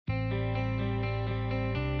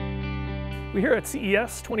We're here at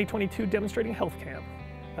CES 2022 demonstrating HealthCam,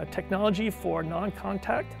 a technology for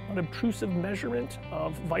non-contact, unobtrusive measurement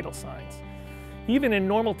of vital signs. Even in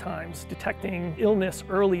normal times, detecting illness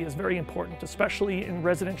early is very important, especially in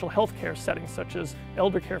residential healthcare settings such as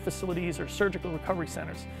elder care facilities or surgical recovery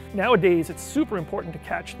centers. Nowadays, it's super important to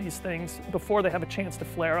catch these things before they have a chance to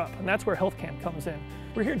flare up, and that's where HealthCam comes in.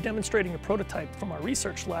 We're here demonstrating a prototype from our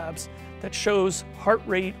research labs that shows heart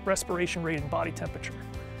rate, respiration rate, and body temperature.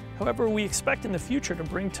 However, we expect in the future to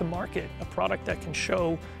bring to market a product that can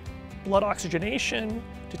show blood oxygenation,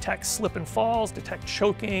 detect slip and falls, detect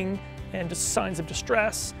choking, and signs of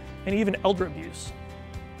distress, and even elder abuse.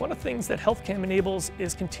 One of the things that HealthCam enables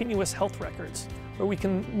is continuous health records, where we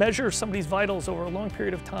can measure somebody's vitals over a long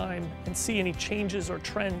period of time and see any changes or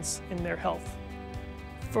trends in their health.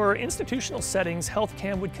 For institutional settings,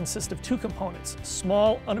 HealthCam would consist of two components: a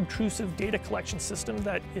small, unobtrusive data collection system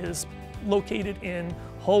that is located in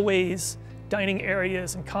hallways, dining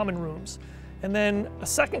areas, and common rooms. And then a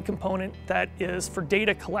second component that is for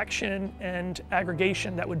data collection and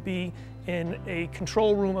aggregation that would be in a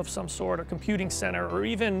control room of some sort, or computing center, or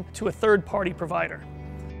even to a third-party provider.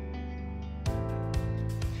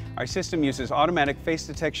 Our system uses automatic face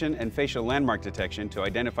detection and facial landmark detection to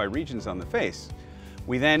identify regions on the face.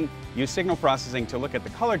 We then use signal processing to look at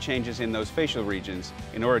the color changes in those facial regions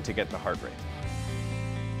in order to get the heart rate.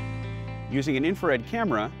 Using an infrared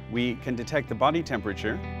camera, we can detect the body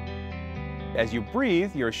temperature. As you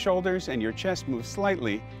breathe, your shoulders and your chest move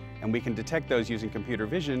slightly, and we can detect those using computer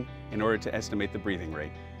vision in order to estimate the breathing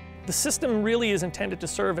rate. The system really is intended to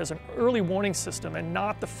serve as an early warning system and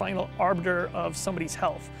not the final arbiter of somebody's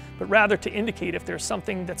health, but rather to indicate if there's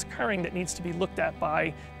something that's occurring that needs to be looked at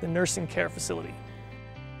by the nursing care facility.